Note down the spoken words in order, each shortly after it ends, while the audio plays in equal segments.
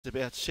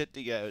About set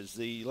to go as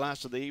the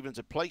last of the evens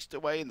are placed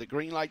away and the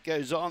green light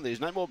goes on. There's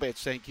no more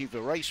bets, thank you,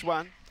 for race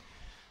one.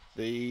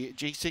 The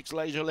G6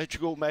 Laser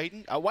Electrical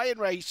Maiden. Away and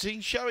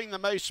racing, showing the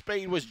most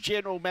speed was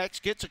General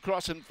Max. Gets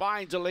across and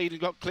finds a lead and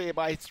got clear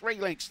by 3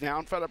 lengths now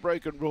in front of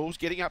Broken Rules.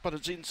 Getting up on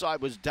its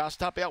inside was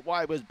Dust. Up out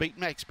wide was Beat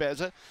Max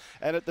Bazza.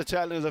 And at the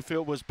tail end of the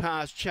field was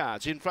Past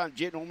Chance. In front,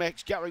 General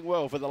Max going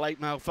well for the late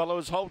male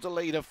followers. Holds a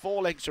lead of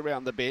 4 lengths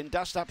around the bend.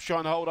 Dust Up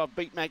Shine hold off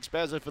Beat Max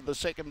Bazza for the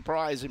second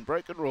prize in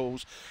Broken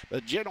Rules.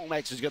 But General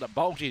Max is going to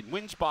bolt in.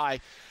 Wins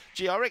by,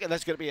 gee, I reckon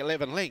that's going to be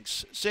 11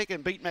 lengths.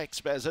 Second, Beat Max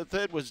Bazza.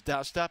 Third was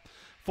Dust Up.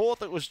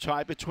 Fourth, it was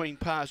tied between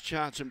Past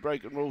Chance and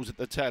Broken Rules at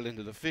the tail end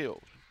of the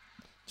field.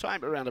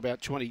 Time around about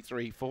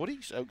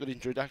 23:40, so good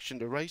introduction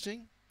to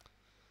racing.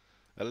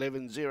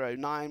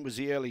 11:09 was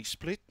the early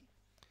split.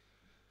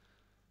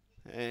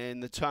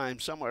 And the time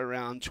somewhere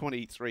around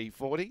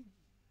 23:40.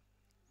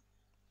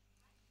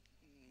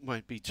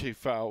 Won't be too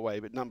far away,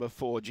 but number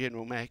 4,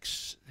 General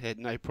Max, had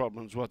no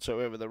problems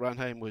whatsoever. The run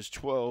home was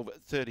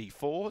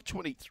 12:34.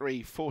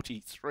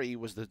 23:43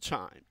 was the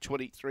time.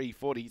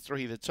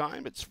 23:43 the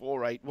time. It's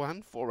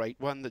 481.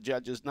 481 the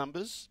judges'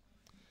 numbers.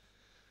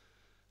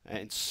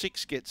 And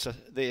 6 gets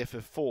there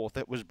for 4th.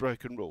 That was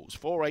Broken Rules.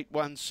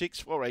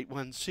 4816,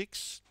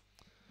 4816.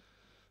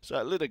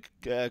 So a little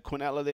Quinella there.